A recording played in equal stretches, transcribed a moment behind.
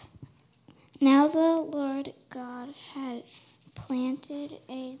Now the Lord God had planted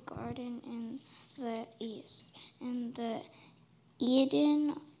a garden in the east, in the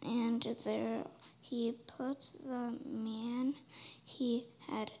Eden, and there he put the man he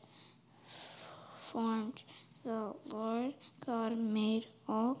had formed. The Lord God made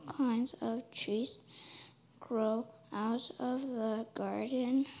all kinds of trees grow out of the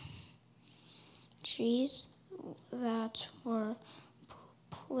garden, trees that were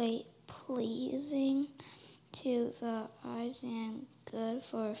pleasing to the eyes and good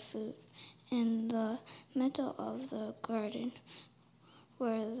for food. In the middle of the garden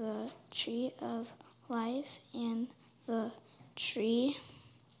were the tree of life and the tree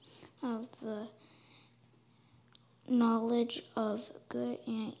of the knowledge of good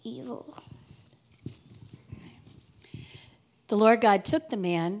and evil. The Lord God took the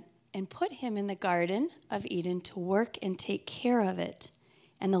man and put him in the Garden of Eden to work and take care of it.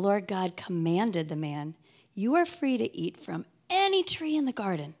 And the Lord God commanded the man, "You are free to eat from any tree in the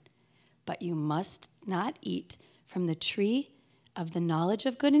garden, but you must not eat from the tree of the knowledge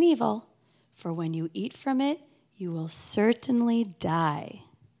of good and evil, for when you eat from it, you will certainly die."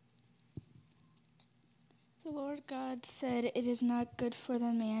 The Lord God said, "It is not good for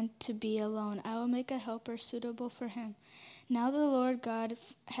the man to be alone. I will make a helper suitable for him." Now the Lord God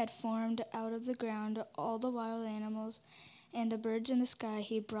had formed out of the ground all the wild animals and the birds in the sky.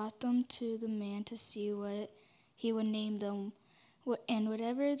 He brought them to the man to see what he would name them. And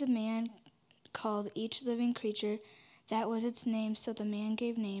whatever the man called each living creature, that was its name. So the man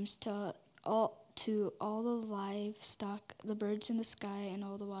gave names to all the livestock, the birds in the sky, and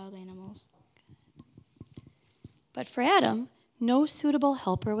all the wild animals. But for Adam, no suitable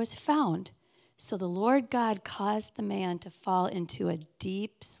helper was found. So the Lord God caused the man to fall into a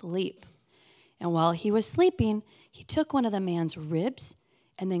deep sleep. And while he was sleeping, he took one of the man's ribs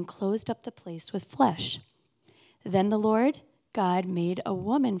and then closed up the place with flesh. Then the Lord God made a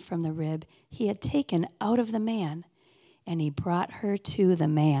woman from the rib he had taken out of the man, and he brought her to the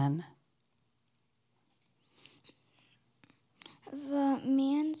man. The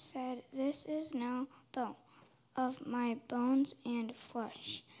man said, "This is now bone of my bones and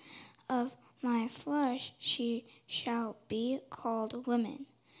flesh of my flesh. She shall be called woman,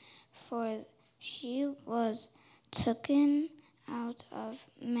 for she was taken out of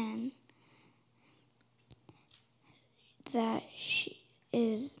men. That she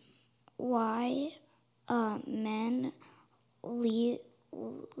is why a man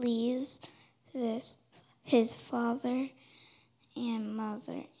leaves his father and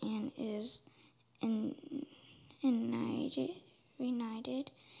mother and is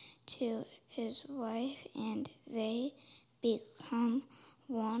united to his wife, and they become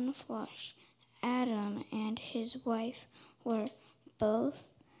one flesh." Adam and his wife were both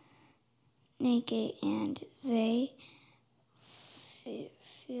naked, and they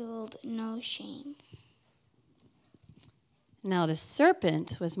felt no shame. Now the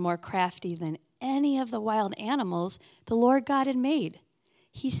serpent was more crafty than any of the wild animals the Lord God had made.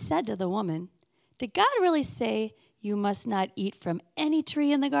 He said to the woman, "Did God really say you must not eat from any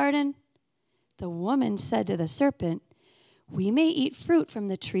tree in the garden?" The woman said to the serpent, "We may eat fruit from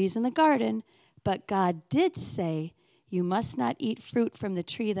the trees in the garden, but God did say you must not eat fruit from the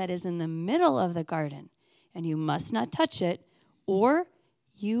tree that is in the middle of the garden, and you must not touch it, or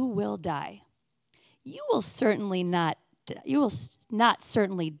you will die." You will not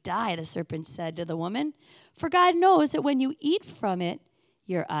certainly die," the serpent said to the woman, "for God knows that when you eat from it,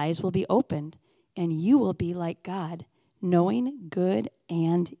 your eyes will be opened, and you will be like God, knowing good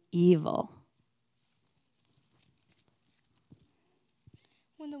and evil."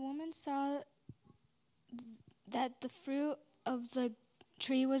 When the woman saw that the fruit of the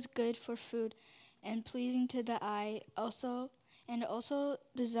tree was good for food and pleasing to the eye, also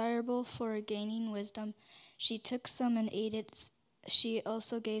desirable for gaining wisdom, she took some and ate it. She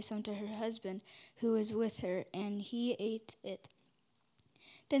also gave some to her husband, who was with her, and he ate it.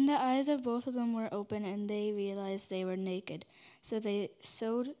 Then the eyes of both of them were open, and they realized they were naked. So they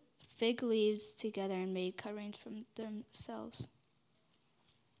sewed fig leaves together and made coverings for themselves.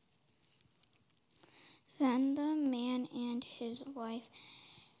 Then the man and his wife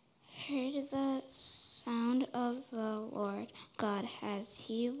heard the sound of the Lord God as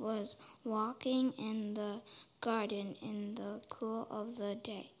he was walking in the garden in the cool of the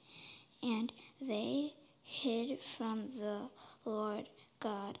day. And they hid from the Lord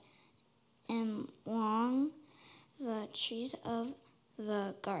God among the trees of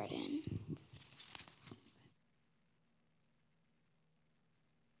the garden.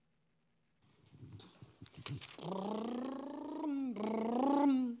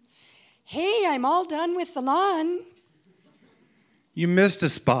 Hey, I'm all done with the lawn. You missed a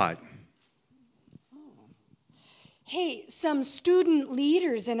spot. Hey, some student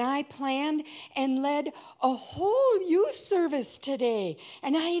leaders and I planned and led a whole youth service today,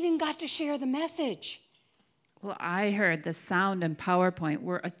 and I even got to share the message. Well, I heard the sound and PowerPoint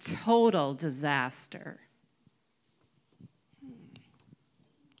were a total disaster.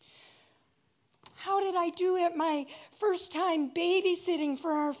 How did I do at my first time babysitting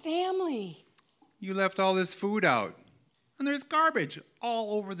for our family? You left all this food out. And there's garbage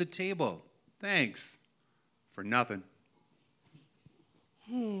all over the table. Thanks. For nothing.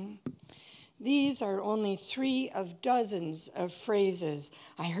 These are only 3 of dozens of phrases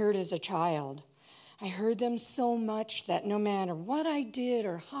I heard as a child. I heard them so much that no matter what I did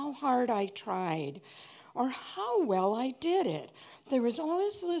or how hard I tried or how well I did it, there was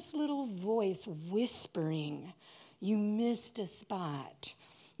always this little voice whispering, "You missed a spot.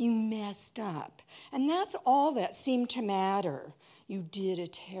 You messed up." And that's all that seemed to matter. You did a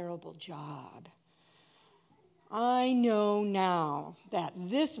terrible job. I know now that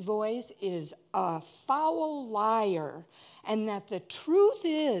this voice is a foul liar, and that the truth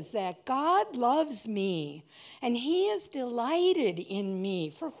is that God loves me, and He is delighted in me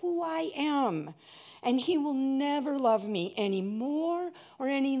for who I am, and He will never love me any more or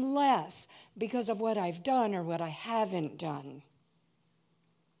any less because of what I've done or what I haven't done.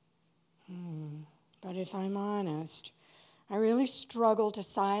 But if I'm honest, I really struggle to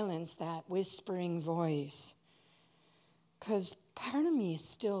silence that whispering voice, because part of me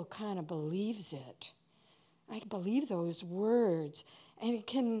still kind of believes it. I believe those words, and it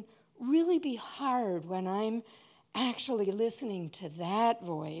can really be hard when I'm actually listening to that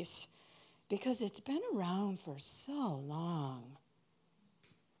voice, because it's been around for so long.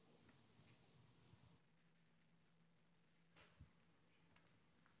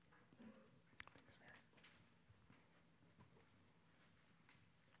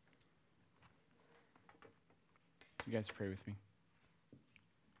 You guys pray with me.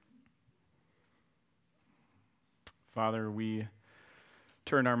 Father, we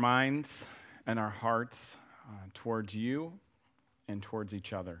turn our minds and our hearts towards you and towards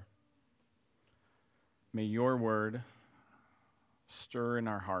each other. May your word stir in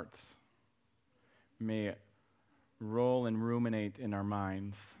our hearts. May it roll and ruminate in our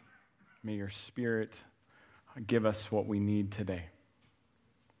minds. May your Spirit give us what we need today.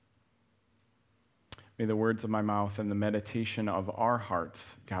 May the words of my mouth and the meditation of our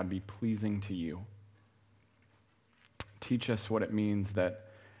hearts, God, be pleasing to you. Teach us what it means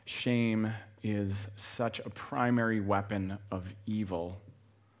that shame is such a primary weapon of evil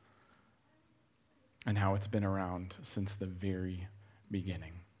and how it's been around since the very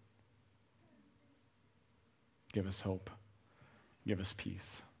beginning. Give us hope. Give us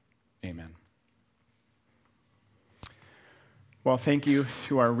peace. Amen. Well, thank you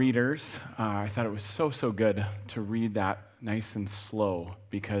to our readers. I thought it was so good to read that nice and slow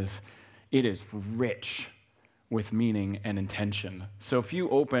because it is rich with meaning and intention. So if you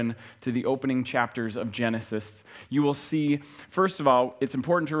open to the opening chapters of Genesis, you will see, first of all, it's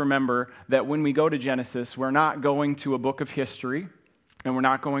important to remember that when we go to Genesis, we're not going to a book of history, and we're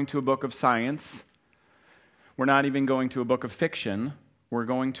not going to a book of science. We're not even going to a book of fiction. We're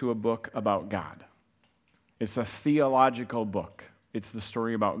going to a book about God. It's a theological book. It's the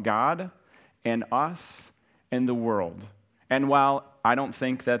story about God and us and the world. And while I don't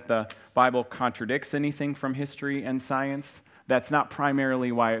think that the Bible contradicts anything from history and science, that's not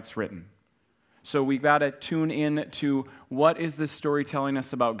primarily why it's written. So we've got to tune in to what is this story telling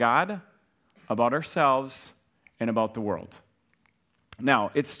us about God, about ourselves, and about the world. Now,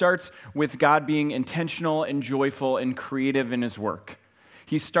 it starts with God being intentional and joyful and creative in his work.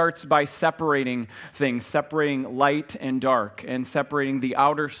 He starts by separating things, separating light and dark, and separating the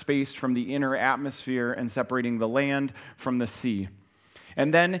outer space from the inner atmosphere, and separating the land from the sea.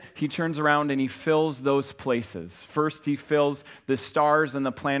 And then he turns around and he fills those places. First, he fills the stars and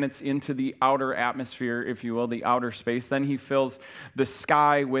the planets into the outer atmosphere, if you will, the outer space. Then he fills the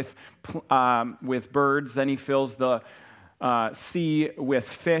sky with birds. Then he fills the sea with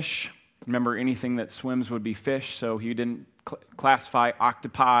fish. Remember, anything that swims would be fish, so he didn't classify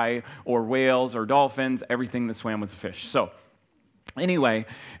octopi or whales or dolphins. Everything that swam was a fish. So anyway,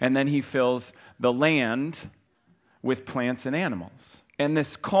 and then he fills the land with plants and animals. And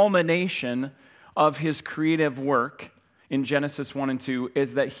this culmination of his creative work in Genesis 1 and 2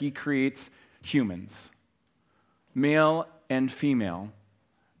 is that he creates humans, male and female,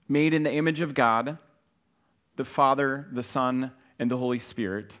 made in the image of God, the Father, the Son, and the Holy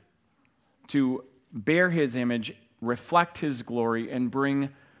Spirit, to bear his image, reflect his glory, and bring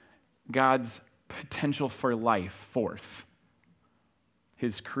God's potential for life forth.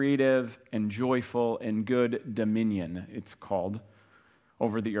 His creative and joyful and good dominion, it's called,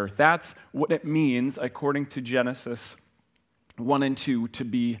 over the earth. That's what it means, according to Genesis 1 and 2, to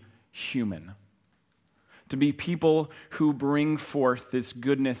be human. To be people who bring forth this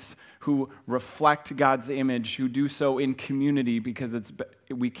goodness, who reflect God's image, who do so in community, because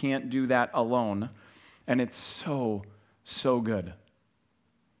we can't do that alone. And it's so, so good.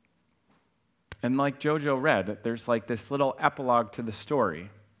 And like Jojo read, there's like this little epilogue to the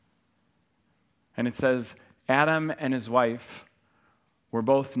story. And it says, Adam and his wife were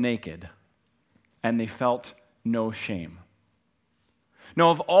both naked, and they felt no shame.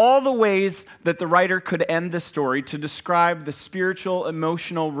 Now, of all the ways that the writer could end the story to describe the spiritual,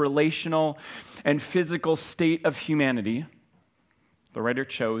 emotional, relational, and physical state of humanity, the writer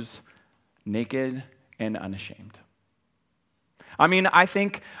chose naked and unashamed. I mean, I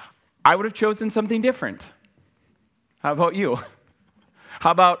think I would have chosen something different. How about you?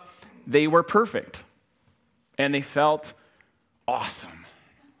 How about they were perfect and they felt awesome?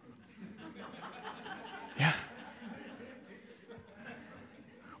 Yeah.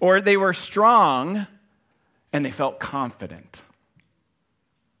 Or they were strong and they felt confident.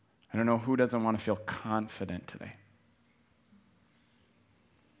 I don't know who doesn't want to feel confident today.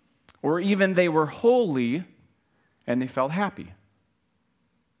 Or even they were holy and they felt happy.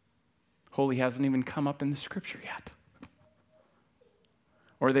 Holy hasn't even come up in the scripture yet.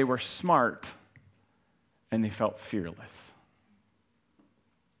 Or they were smart and they felt fearless.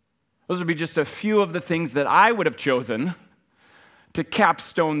 Those would be just a few of the things that I would have chosen to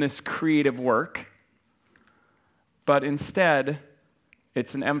capstone this creative work. But instead,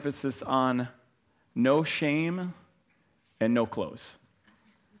 it's an emphasis on no shame and no clothes.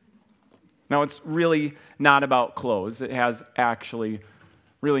 Now, it's really not about clothes. It has actually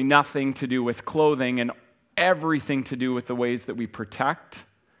really nothing to do with clothing and everything to do with the ways that we protect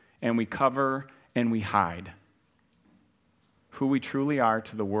and we cover and we hide who we truly are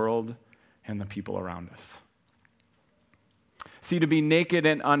to the world and the people around us. See, to be naked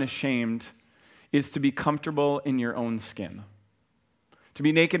and unashamed is to be comfortable in your own skin. To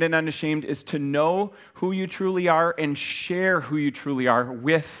be naked and unashamed is to know who you truly are and share who you truly are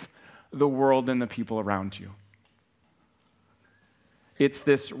with the world and the people around you. It's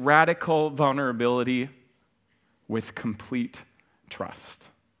this radical vulnerability with complete trust.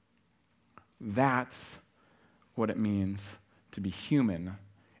 That's what it means to be human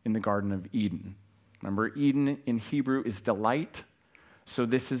in the Garden of Eden. Remember, Eden in Hebrew is delight. So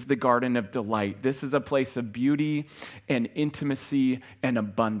this is the garden of delight. This is a place of beauty and intimacy and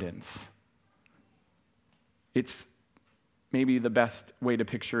abundance. It's maybe the best way to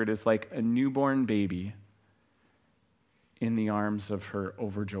picture it is like a newborn baby in the arms of her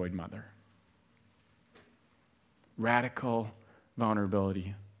overjoyed mother. Radical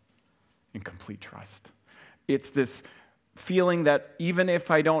vulnerability and complete trust. It's this feeling that even if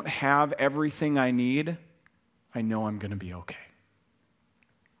I don't have everything I need, I know I'm going to be okay.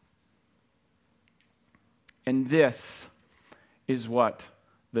 And this is what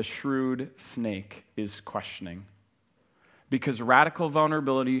the shrewd snake is questioning. Because radical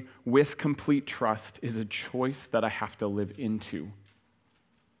vulnerability with complete trust is a choice that I have to live into.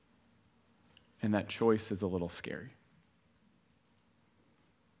 And that choice is a little scary.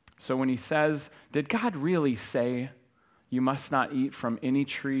 So when he says, did God really say, you must not eat from any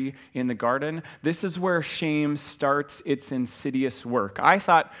tree in the garden? This is where shame starts its insidious work. I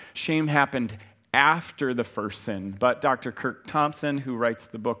thought shame happened after the first sin, but Dr. Kirk Thompson, who writes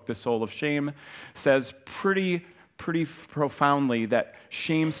the book, The Soul of Shame, says pretty profoundly that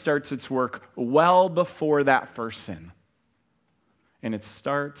shame starts its work well before that first sin. And it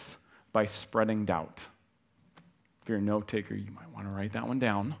starts by spreading doubt. If you're a note taker, you might want to write that one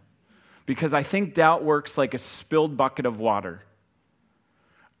down. Because I think doubt works like a spilled bucket of water.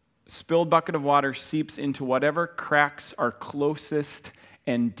 Spilled bucket of water seeps into whatever cracks are closest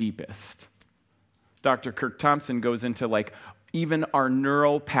and deepest. Dr. Kirk Thompson goes into like even our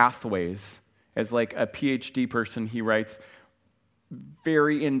neural pathways. As like a PhD person, he writes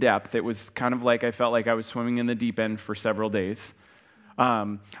very in depth. It was kind of like I felt like I was swimming in the deep end for several days.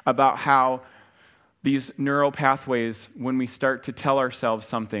 About how these neural pathways, when we start to tell ourselves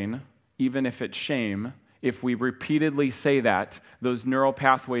something, even if it's shame, if we repeatedly say that, those neural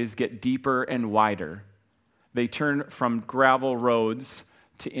pathways get deeper and wider. They turn from gravel roads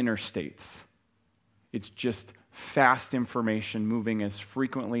to interstates. It's just fast information moving as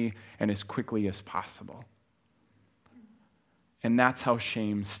frequently and as quickly as possible. And that's how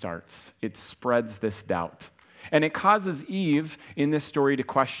shame starts. It spreads this doubt. And it causes Eve in this story to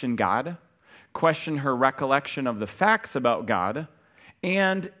question God, question her recollection of the facts about God,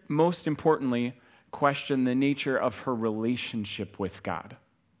 and most importantly, question the nature of her relationship with God.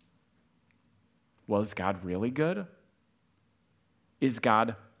 Was God really good? Is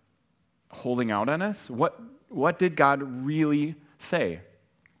God holding out on us? What did God really say?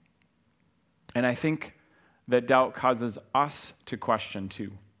 And I think that doubt causes us to question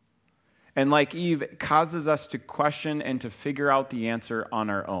too. And like Eve, it causes us to question and to figure out the answer on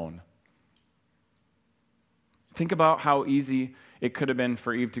our own. Think about how easy it could have been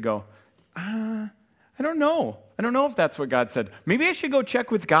for Eve to go, I don't know. I don't know if that's what God said. Maybe I should go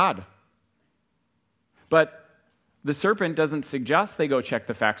check with God. But the serpent doesn't suggest they go check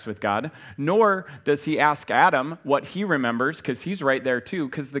the facts with God, nor does he ask Adam what he remembers, because he's right there too,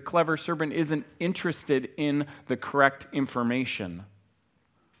 because the clever serpent isn't interested in the correct information.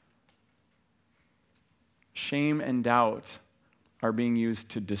 Shame and doubt are being used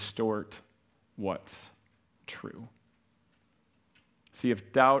to distort what's true. See,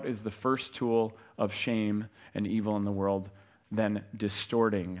 if doubt is the first tool of shame and evil in the world, then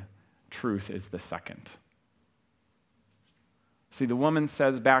distorting truth is the second. See, the woman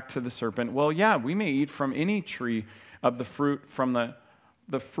says back to the serpent, well, yeah, we may eat from any tree of the fruit from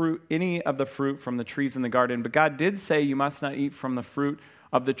any of the fruit from the trees in the garden, but God did say you must not eat from the fruit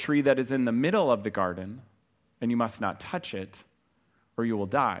of the tree that is in the middle of the garden, and you must not touch it, or you will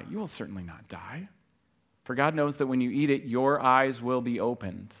die. You will certainly not die. For God knows that when you eat it, your eyes will be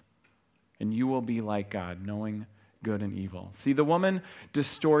opened, and you will be like God, knowing good and evil. See, the woman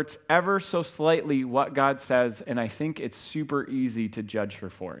distorts ever so slightly what God says, and I think it's super easy to judge her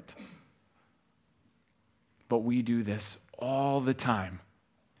for it. But we do this all the time.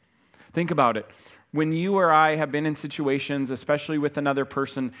 Think about it. When you or I have been in situations, especially with another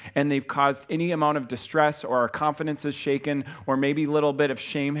person, and they've caused any amount of distress, or our confidence is shaken, or maybe a little bit of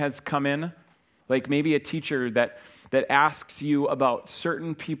shame has come in, like maybe a teacher that asks you about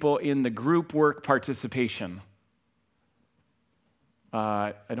certain people in the group work participation.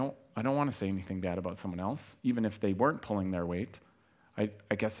 I don't want to say anything bad about someone else, even if they weren't pulling their weight.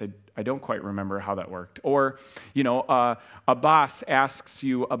 I guess I don't quite remember how that worked. Or, a boss asks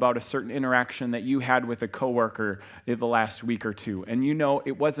you about a certain interaction that you had with a coworker in the last week or two, and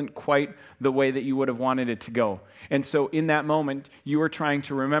it wasn't quite the way that you would have wanted it to go. And so in that moment, you were trying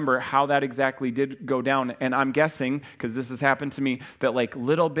to remember how that exactly did go down. And I'm guessing, because this has happened to me, that like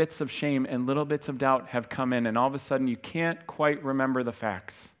little bits of shame and little bits of doubt have come in, and all of a sudden you can't quite remember the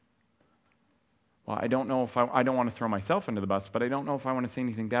facts. Well, I don't know if I don't want to throw myself into the bus, but I don't know if I want to say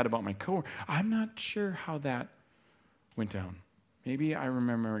anything bad about my coworker. I'm not sure how that went down. Maybe I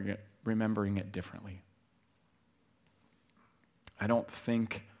remembering it differently. I don't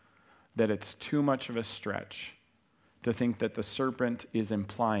think that it's too much of a stretch to think that the serpent is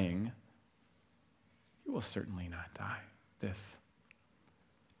implying, you will certainly not die. This.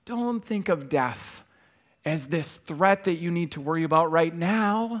 Don't think of death as this threat that you need to worry about right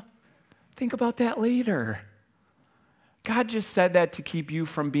now. Think about that later. God just said that to keep you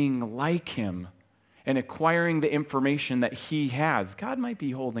from being like him and acquiring the information that he has. God might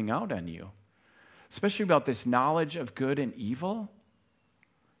be holding out on you, especially about this knowledge of good and evil.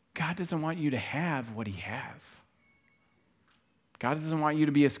 God doesn't want you to have what he has. God doesn't want you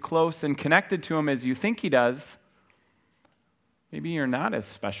to be as close and connected to him as you think he does. Maybe you're not as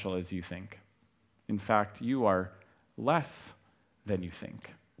special as you think. In fact, you are less than you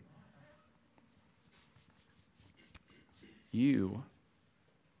think. You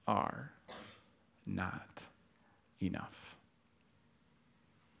are not enough.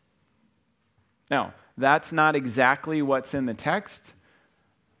 Now, that's not exactly what's in the text,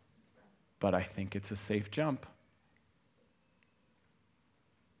 but I think it's a safe jump.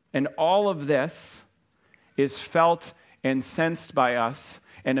 And all of this is felt and sensed by us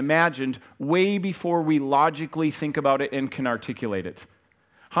and imagined way before we logically think about it and can articulate it.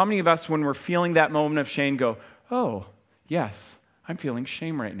 How many of us, when we're feeling that moment of shame, go, oh, yes, I'm feeling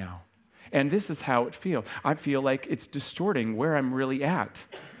shame right now. And this is how it feels. I feel like it's distorting where I'm really at.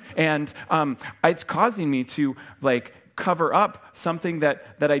 And it's causing me to cover up something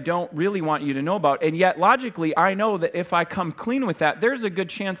that I don't really want you to know about. And yet, logically, I know that if I come clean with that, there's a good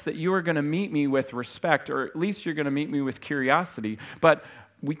chance that you are going to meet me with respect, or at least you're going to meet me with curiosity. But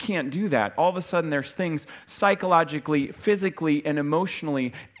we can't do that. All of a sudden, there's things psychologically, physically, and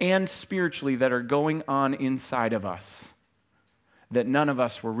emotionally, and spiritually that are going on inside of us that none of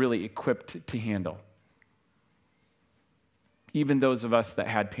us were really equipped to handle. Even those of us that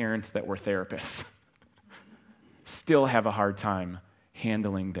had parents that were therapists still have a hard time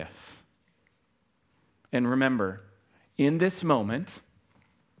handling this. And remember, in this moment,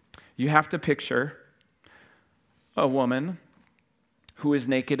 you have to picture a woman who is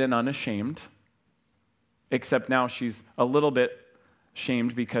naked and unashamed, except now she's a little bit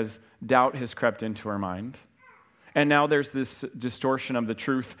shamed because doubt has crept into her mind. And now there's this distortion of the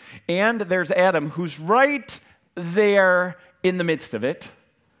truth. And there's Adam, who's right there in the midst of it.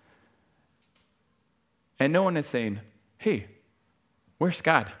 And no one is saying, hey, where's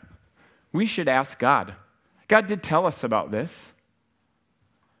God? We should ask God. God did tell us about this,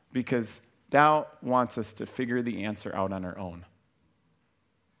 because doubt wants us to figure the answer out on our own.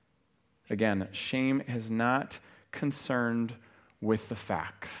 Again, shame is not concerned with the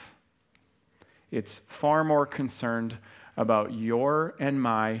facts. It's far more concerned about your and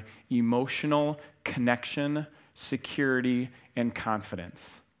my emotional connection, security, and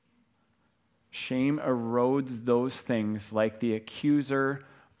confidence. Shame erodes those things like the accuser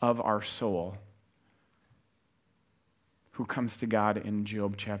of our soul, who comes to God in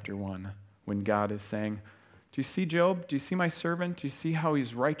Job chapter 1, when God is saying, do you see Job? Do you see my servant? Do you see how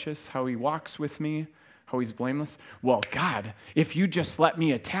he's righteous, how he walks with me, how he's blameless? Well, God, if you just let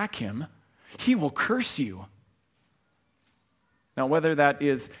me attack him, he will curse you. Now, whether that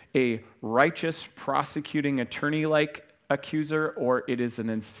is a righteous prosecuting attorney-like accuser or it is an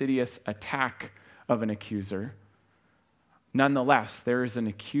insidious attack of an accuser, nonetheless, there is an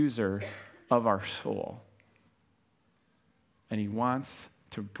accuser of our soul. And he wants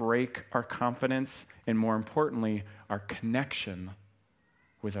to break our confidence and, more importantly, our connection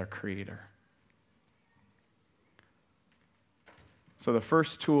with our Creator. So the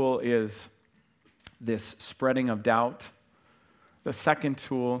first tool is this spreading of doubt. The second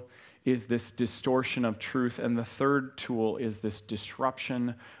tool is this distortion of truth. And the third tool is this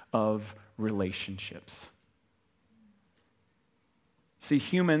disruption of relationships. See,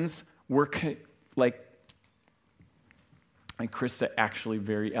 humans work like Krista actually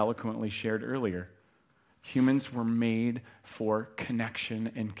very eloquently shared earlier. Humans were made for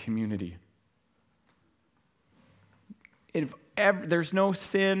connection and community. There's no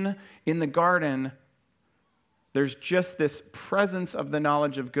sin in the garden. There's just this presence of the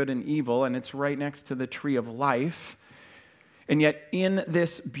knowledge of good and evil, and it's right next to the tree of life. And yet in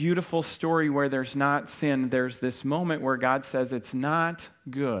this beautiful story where there's not sin, there's this moment where God says it's not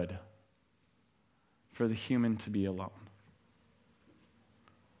good for the human to be alone.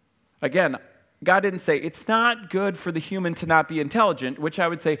 Again, God didn't say it's not good for the human to not be intelligent, which I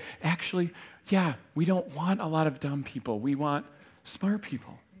would say, actually, yeah, we don't want a lot of dumb people. We want smart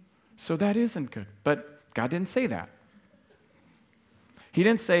people. So that isn't good. But God didn't say that. He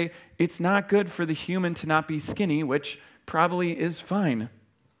didn't say it's not good for the human to not be skinny, which probably is fine.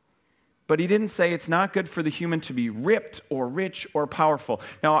 But he didn't say it's not good for the human to be ripped or rich or powerful.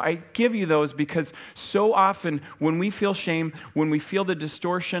 Now, I give you those because so often when we feel shame, when we feel the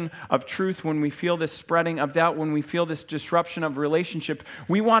distortion of truth, when we feel this spreading of doubt, when we feel this disruption of relationship,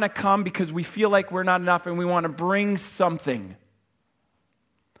 we want to come because we feel like we're not enough and we want to bring something.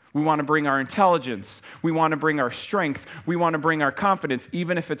 We want to bring our intelligence. We want to bring our strength. We want to bring our confidence,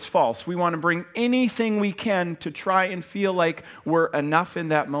 even if it's false. We want to bring anything we can to try and feel like we're enough in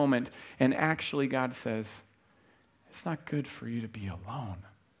that moment. And actually, God says, it's not good for you to be alone.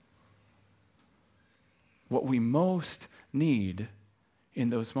 What we most need in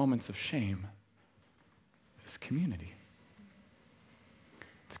those moments of shame is community.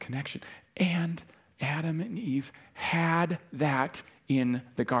 It's connection. And Adam and Eve had that in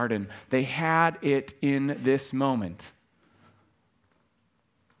the garden. They had it in this moment.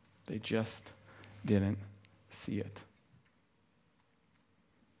 They just didn't see it.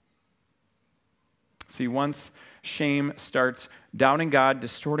 See, once shame starts doubting God,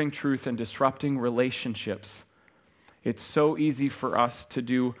 distorting truth, and disrupting relationships, it's so easy for us to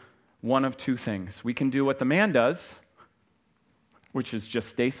do one of two things. We can do what the man does, which is just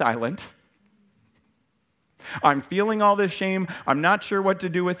stay silent. I'm feeling all this shame. I'm not sure what to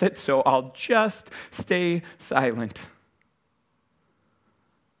do with it, so I'll just stay silent.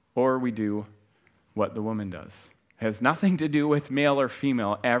 Or we do what the woman does. It has nothing to do with male or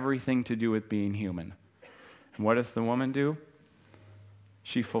female, everything to do with being human. And what does the woman do?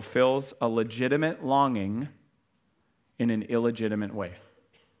 She fulfills a legitimate longing in an illegitimate way.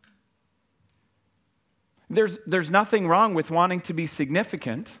 There's nothing wrong with wanting to be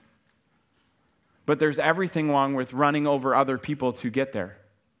significant. But there's everything wrong with running over other people to get there.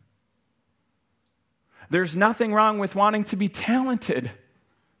 There's nothing wrong with wanting to be talented.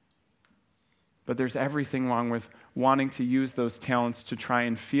 But there's everything wrong with wanting to use those talents to try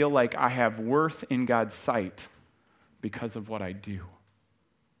and feel like I have worth in God's sight because of what I do.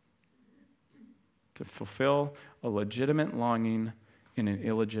 to fulfill a legitimate longing in an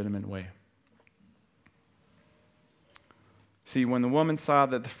illegitimate way. See, when the woman saw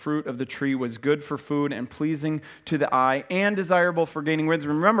that the fruit of the tree was good for food and pleasing to the eye and desirable for gaining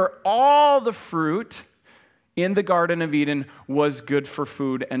wisdom, remember, all the fruit in the Garden of Eden was good for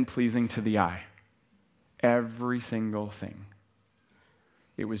food and pleasing to the eye. Every single thing.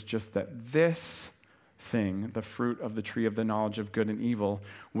 It was just that this thing, the fruit of the tree of the knowledge of good and evil,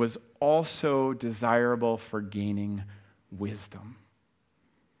 was also desirable for gaining wisdom.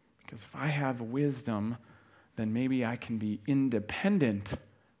 Because if I have wisdom, then maybe I can be independent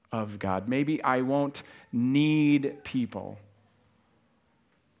of God. Maybe I won't need people.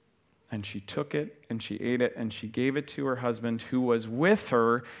 And she took it, and she ate it, and she gave it to her husband who was with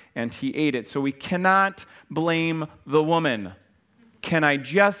her, and he ate it. So we cannot blame the woman. Can I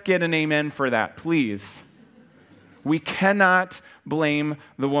just get an amen for that, please? We cannot blame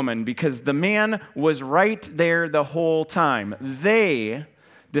the woman because the man was right there the whole time. They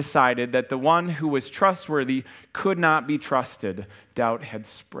decided that the one who was trustworthy could not be trusted. Doubt had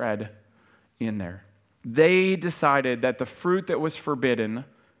spread in there. They decided that the fruit that was forbidden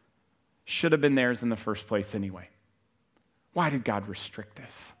should have been theirs in the first place anyway. Why did God restrict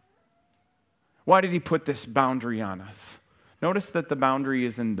this? Why did he put this boundary on us? Notice that the boundary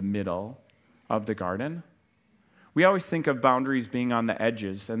is in the middle of the garden. We always think of boundaries being on the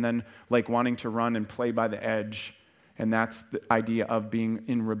edges and then like wanting to run and play by the edge. And that's the idea of being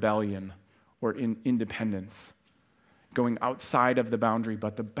in rebellion or in independence, going outside of the boundary.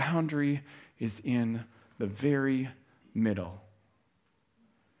 But the boundary is in the very middle.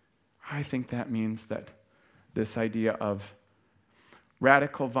 I think that means that this idea of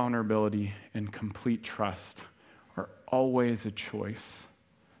radical vulnerability and complete trust are always a choice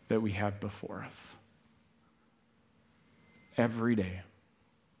that we have before us. Every day,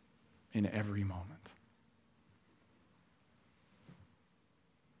 in every moment.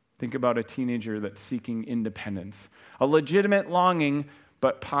 Think about a teenager that's seeking independence, a legitimate longing,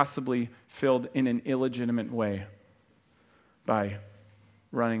 but possibly filled in an illegitimate way by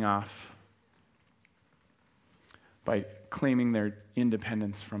running off, by claiming their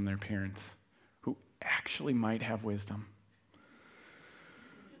independence from their parents, who actually might have wisdom.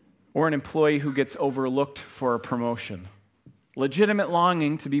 Or an employee who gets overlooked for a promotion. Legitimate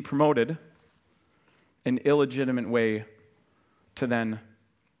longing to be promoted, an illegitimate way to then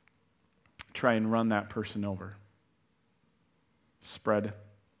try and run that person over, spread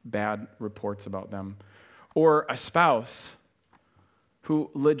bad reports about them. Or a spouse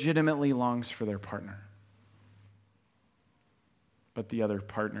who legitimately longs for their partner, but the other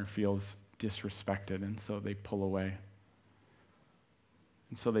partner feels disrespected, and so they pull away.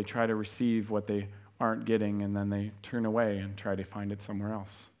 And so they try to receive what they aren't getting, and then they turn away and try to find it somewhere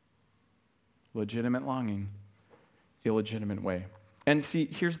else. Legitimate longing, illegitimate way. And see,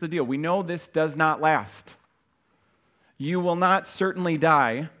 here's the deal. We know this does not last. You will not certainly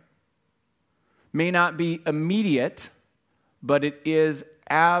die. May not be immediate, but it is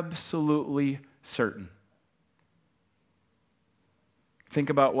absolutely certain.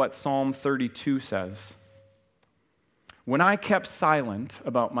 Think about what Psalm 32 says. When I kept silent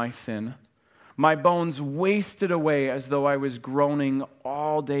about my sin, my bones wasted away as though I was groaning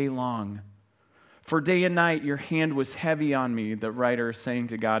all day long. For day and night your hand was heavy on me, the writer is saying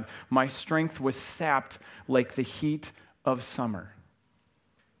to God. My strength was sapped like the heat of summer.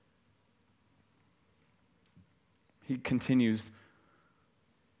 He continues,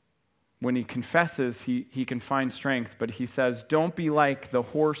 when he confesses, he can find strength, but he says, don't be like the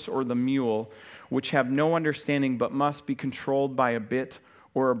horse or the mule, which have no understanding but must be controlled by a bit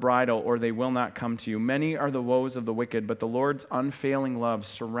or a bridle, or they will not come to you. Many are the woes of the wicked, but the Lord's unfailing love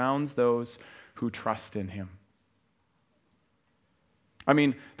surrounds those who trust in him. I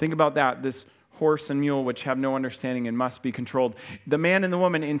mean, think about that. This horse and mule, which have no understanding and must be controlled. The man and the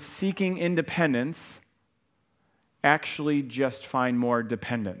woman, in seeking independence, actually just find more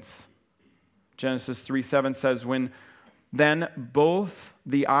dependence. Genesis 3:7 says, when then both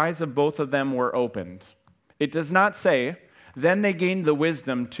the eyes of both of them were opened. It does not say, then they gained the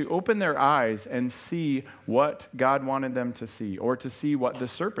wisdom to open their eyes and see what God wanted them to see, or to see what the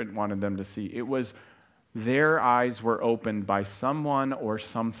serpent wanted them to see. It was their eyes were opened by someone or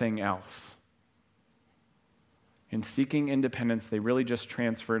something else. In seeking independence, they really just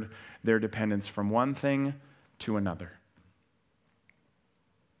transferred their dependence from one thing to another.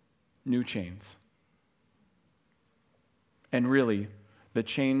 New chains. And really, the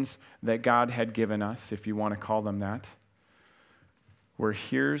chains that God had given us, if you want to call them that, were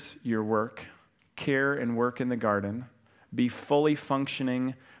here's your work, care and work in the garden, be fully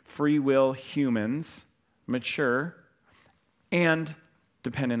functioning, free will humans, mature, and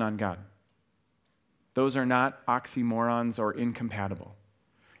dependent on God. Those are not oxymorons or incompatible.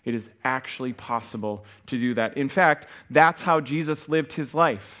 It is actually possible to do that. In fact, that's how Jesus lived his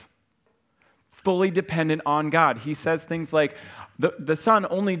life. Fully dependent on God. He says things like, the Son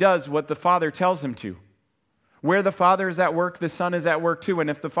only does what the Father tells him to. Where the Father is at work, the Son is at work too. And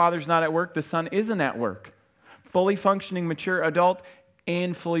if the Father's not at work, the Son isn't at work. Fully functioning, mature adult,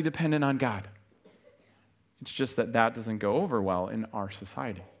 and fully dependent on God. It's just that doesn't go over well in our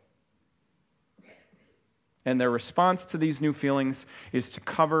society. And their response to these new feelings is to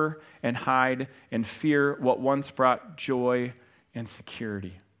cover and hide and fear what once brought joy and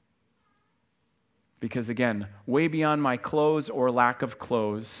security. Because again, way beyond my clothes or lack of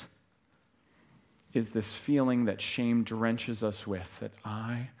clothes is this feeling that shame drenches us with, that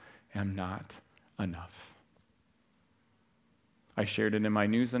I am not enough. I shared it in my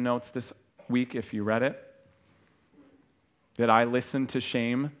news and notes this week, if you read it, that I listened to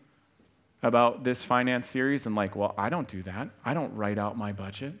shame about this finance series and well, I don't do that. I don't write out my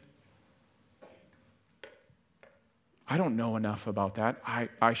budget. I don't know enough about that.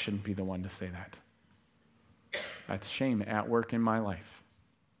 I shouldn't be the one to say that. That's shame at work in my life.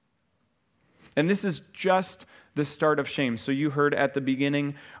 And this is just the start of shame. So you heard at the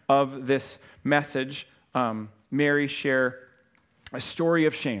beginning of this message, Mary share a story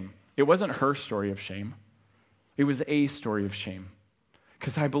of shame. It wasn't her story of shame. It was a story of shame.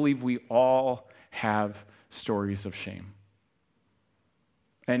 Because I believe we all have stories of shame.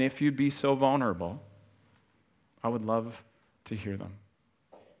 And if you'd be so vulnerable, I would love to hear them.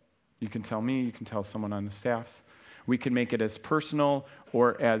 You can tell me, you can tell someone on the staff. We can make it as personal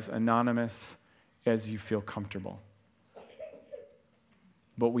or as anonymous as you feel comfortable.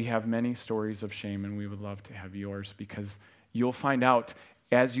 But we have many stories of shame, and we would love to have yours, because you'll find out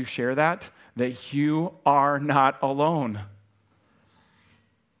as you share that you are not alone.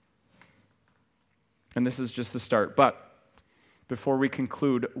 And this is just the start. But before we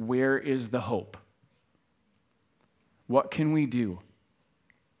conclude, where is the hope? What can we do?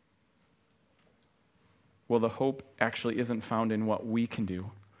 Well, the hope actually isn't found in what we can do.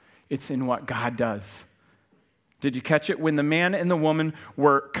 It's in what God does. Did you catch it? When the man and the woman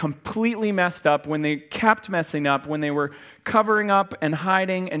were completely messed up, when they kept messing up, when they were covering up and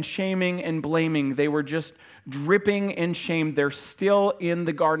hiding and shaming and blaming, they were just dripping in shame. They're still in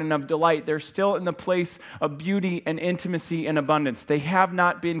the garden of delight. They're still in the place of beauty and intimacy and abundance. They have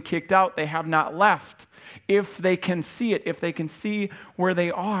not been kicked out. They have not left. If they can see it, if they can see where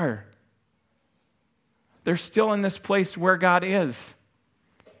they are, they're still in this place where God is.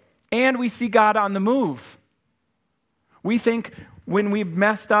 And we see God on the move. We think when we've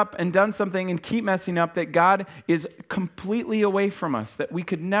messed up and done something and keep messing up that God is completely away from us, that we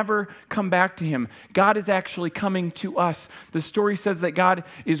could never come back to him. God is actually coming to us. The story says that God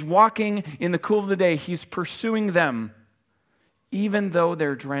is walking in the cool of the day. He's pursuing them, even though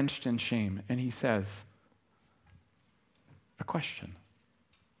they're drenched in shame. And he says, a question.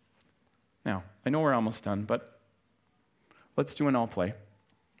 Now, I know we're almost done, but let's do an all play.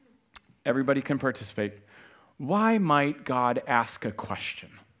 Everybody can participate. Why might God ask a question?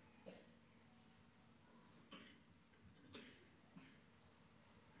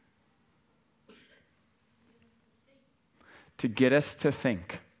 To get us to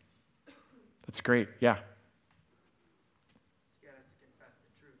think. That's great, yeah. To get us to confess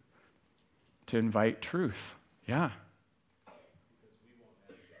the truth. To invite truth, yeah.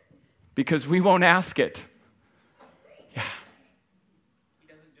 Because we won't ask it. Yeah. He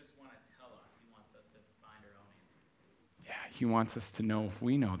doesn't just want to tell us. He wants us to find our own answers. Yeah, he wants us to know if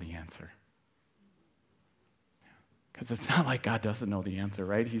we know the answer. Because it's not like God doesn't know the answer,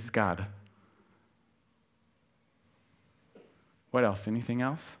 right? He's God. What else? Anything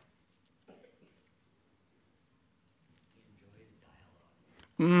else?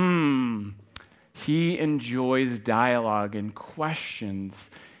 He enjoys dialogue, and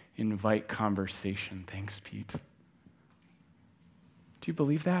questions invite conversation. Thanks, Pete. Do you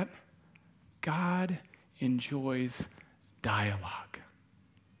believe that? God enjoys dialogue.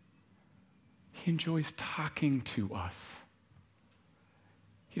 He enjoys talking to us.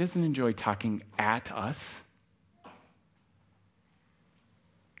 He doesn't enjoy talking at us.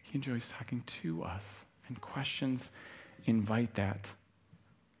 He enjoys talking to us, and questions invite that.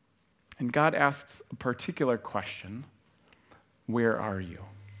 And God asks a particular question: where are you?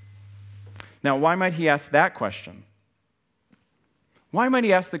 Now, why might he ask that question? Why might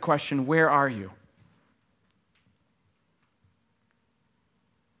he ask the question, where are you?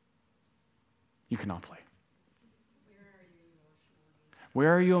 You can all play. Where are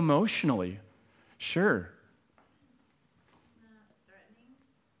Where are you emotionally? Sure.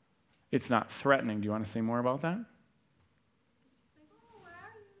 It's not threatening. Do you want to say more about that?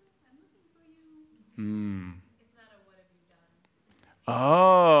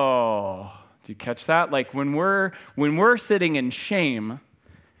 Oh, do you catch that? Like when we're sitting in shame,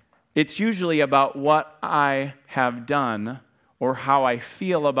 it's usually about what I have done or how I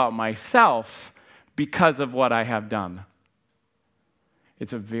feel about myself because of what I have done.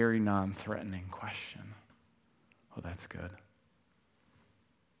 It's a very non-threatening question. Oh, that's good.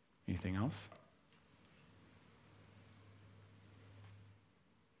 Anything else?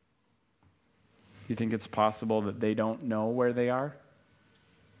 Do you think it's possible that they don't know where they are?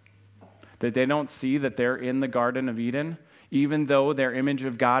 That they don't see that they're in the Garden of Eden, even though their image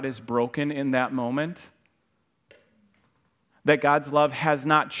of God is broken in that moment? That God's love has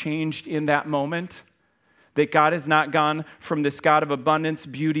not changed in that moment? That God has not gone from this God of abundance,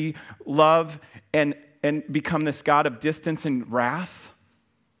 beauty, love, and become this God of distance and wrath?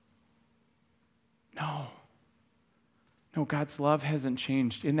 No. No, God's love hasn't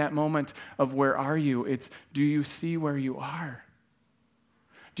changed. In that moment of where are you, it's do you see where you are?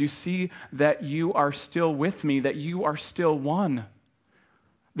 Do you see that you are still with me, that you are still one,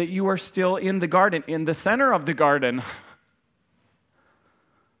 that you are still in the garden, in the center of the garden?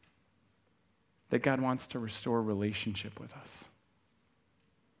 That God wants to restore relationship with us.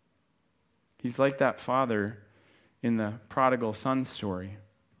 He's like that father in the prodigal son story.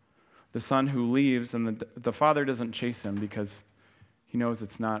 The son who leaves, and the father doesn't chase him because he knows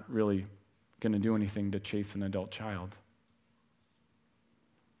it's not really going to do anything to chase an adult child.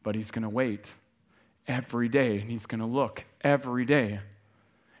 But he's going to wait every day, and he's going to look every day.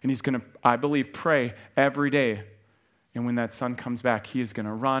 And he's going to, I believe, pray every day. And when that son comes back, he is going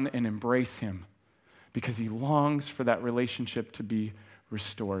to run and embrace him because he longs for that relationship to be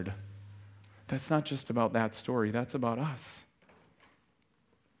restored. That's not just about that story, that's about us.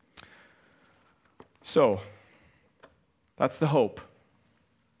 So, that's the hope.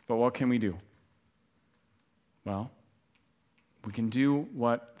 But what can we do? Well, we can do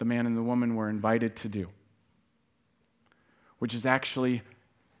what the man and the woman were invited to do, which is actually,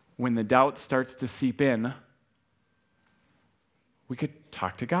 when the doubt starts to seep in, we could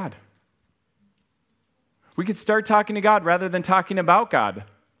talk to God. We could start talking to God rather than talking about God.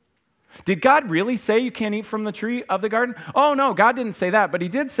 Did God really say you can't eat from the tree of the garden? Oh, no, God didn't say that, but he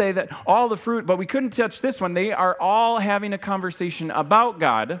did say that all the fruit, but we couldn't touch this one. They are all having a conversation about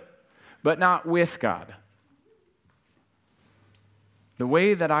God, but not with God. The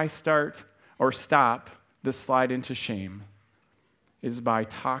way that I start or stop the slide into shame is by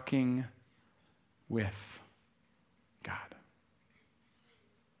talking with God.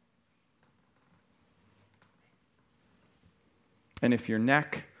 And if you're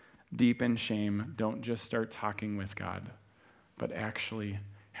neck deep in shame, don't just start talking with God, but actually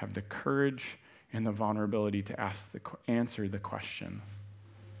have the courage and the vulnerability to answer the question,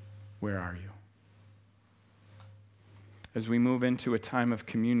 where are you? As we move into a time of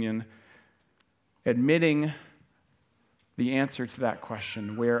communion, admitting the answer to that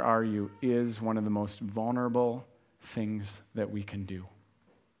question, where are you, is one of the most vulnerable things that we can do.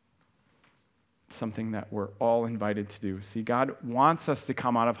 Something that we're all invited to do. See, God wants us to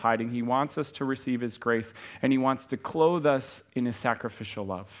come out of hiding. He wants us to receive his grace, and he wants to clothe us in his sacrificial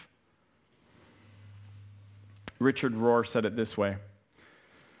love. Richard Rohr said it this way: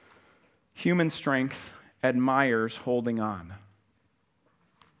 human strength admires holding on.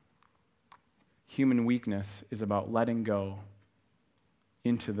 Human weakness is about letting go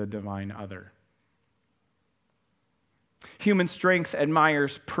into the divine other. Human strength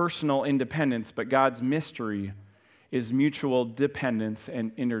admires personal independence, but God's mystery is mutual dependence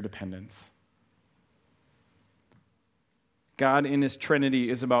and interdependence. God in his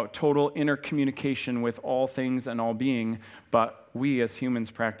Trinity is about total intercommunication with all things and all being, but we as humans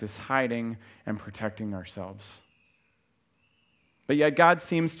practice hiding and protecting ourselves. But yet God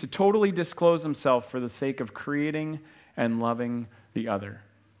seems to totally disclose himself for the sake of creating and loving the other.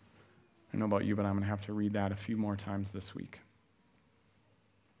 I don't know about you, but I'm going to have to read that a few more times this week.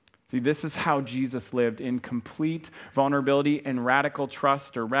 See, this is how Jesus lived, in complete vulnerability and radical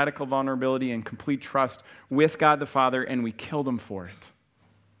trust, or radical vulnerability and complete trust with God the Father, and we killed him for it.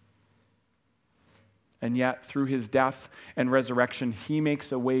 And yet, through his death and resurrection, he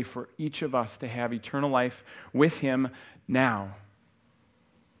makes a way for each of us to have eternal life with him now,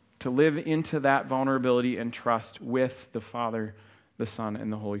 to live into that vulnerability and trust with the Father, the Son,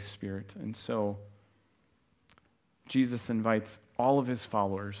 and the Holy Spirit. And so, Jesus invites all of his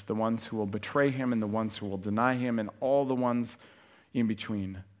followers, the ones who will betray him and the ones who will deny him and all the ones in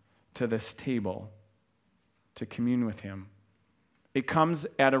between to this table to commune with him. It comes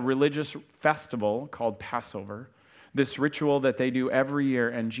at a religious festival called Passover, this ritual that they do every year,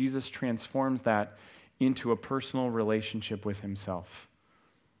 and Jesus transforms that into a personal relationship with himself.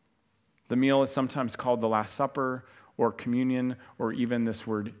 The meal is sometimes called the Last Supper or communion or even this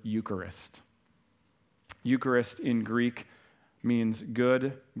word Eucharist. Eucharist in Greek means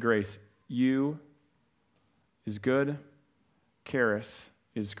good grace. Eu is good, charis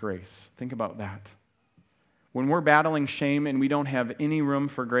is grace. Think about that. When we're battling shame and we don't have any room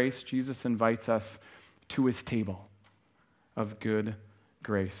for grace, Jesus invites us to his table of good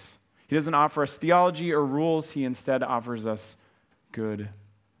grace. He doesn't offer us theology or rules. He instead offers us good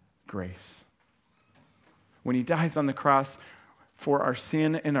grace. When he dies on the cross for our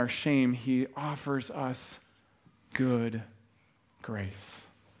sin and our shame, he offers us good grace.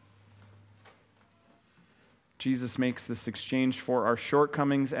 Jesus makes this exchange for our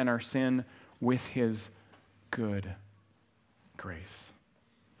shortcomings and our sin with his good grace.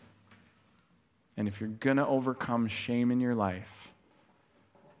 And if you're going to overcome shame in your life,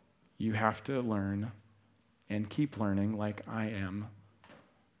 you have to learn and keep learning, like I am,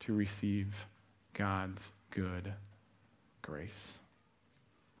 to receive God's good grace.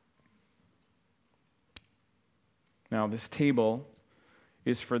 Now, this table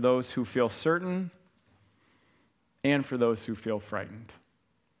is for those who feel certain and for those who feel frightened.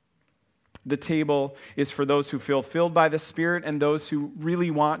 The table is for those who feel filled by the Spirit and those who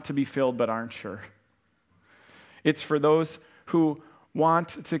really want to be filled but aren't sure. It's for those who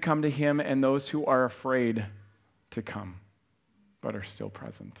want to come to him and those who are afraid to come but are still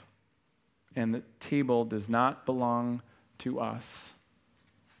present. And the table does not belong to us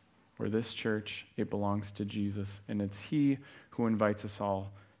or this church. It belongs to Jesus, and it's he who invites us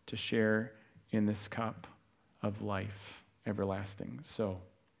all to share in this cup of life everlasting. So,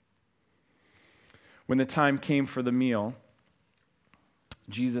 when the time came for the meal,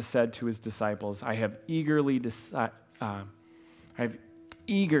 Jesus said to his disciples, I have eagerly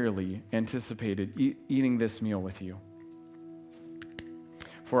anticipated eating this meal with you.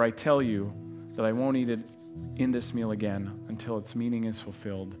 For I tell you that I won't eat it in this meal again until its meaning is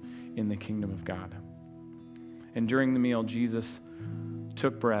fulfilled in the kingdom of God. And during the meal, Jesus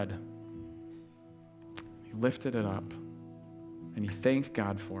took bread, he lifted it up, and he thanked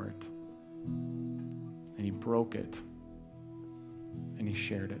God for it. And he broke it, and he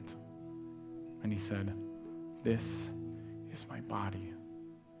shared it. And he said, this is my body,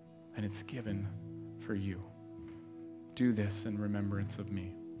 and it's given for you. Do this in remembrance of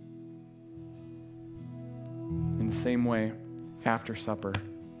me. In the same way, after supper,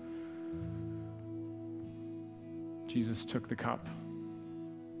 Jesus took the cup.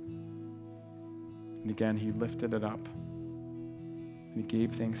 And again, he lifted it up. And he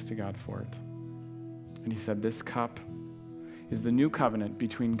gave thanks to God for it. And he said, this cup is the new covenant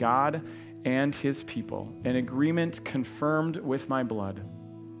between God and his people, an agreement confirmed with my blood,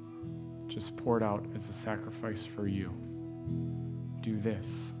 just poured out as a sacrifice for you. Do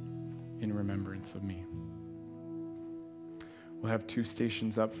this in remembrance of me. We'll have 2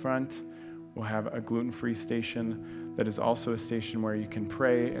 stations up front. We'll have a gluten-free station that is also a station where you can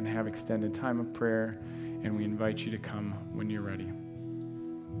pray and have extended time of prayer, and we invite you to come when you're ready.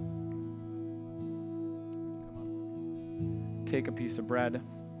 Take a piece of bread,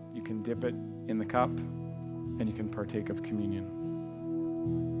 you can dip it in the cup, and you can partake of communion.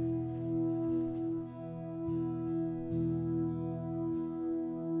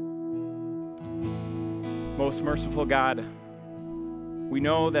 Most merciful God, we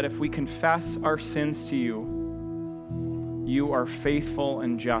know that if we confess our sins to you, you are faithful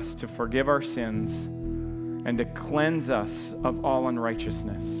and just to forgive our sins and to cleanse us of all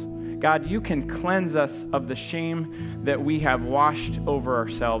unrighteousness. God, you can cleanse us of the shame that we have washed over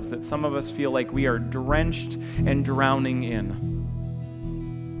ourselves, that some of us feel like we are drenched and drowning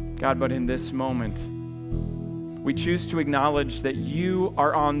in. God, but in this moment, we choose to acknowledge that you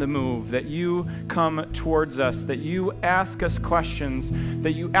are on the move, that you come towards us, that you ask us questions,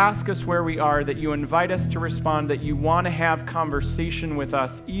 that you ask us where we are, that you invite us to respond, that you want to have conversation with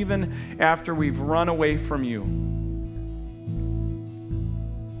us even after we've run away from you.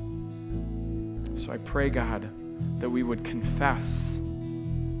 So I pray, God, that we would confess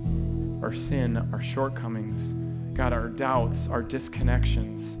our sin, our shortcomings, God, our doubts, our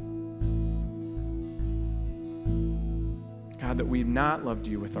disconnections. God, that we've not loved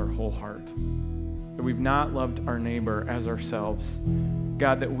you with our whole heart, that we've not loved our neighbor as ourselves.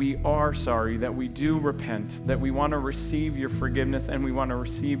 God, that we are sorry, that we do repent, that we want to receive your forgiveness and we want to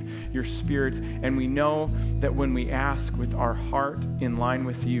receive your Spirit. And we know that when we ask with our heart in line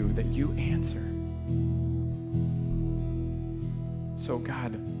with you, that you answer. So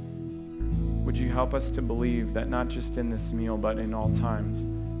God, would you help us to believe that not just in this meal, but in all times,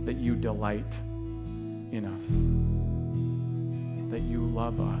 that you delight in us, that you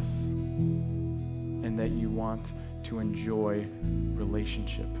love us, and that you want to enjoy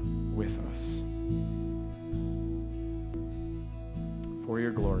relationship with us. For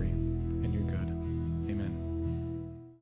your glory.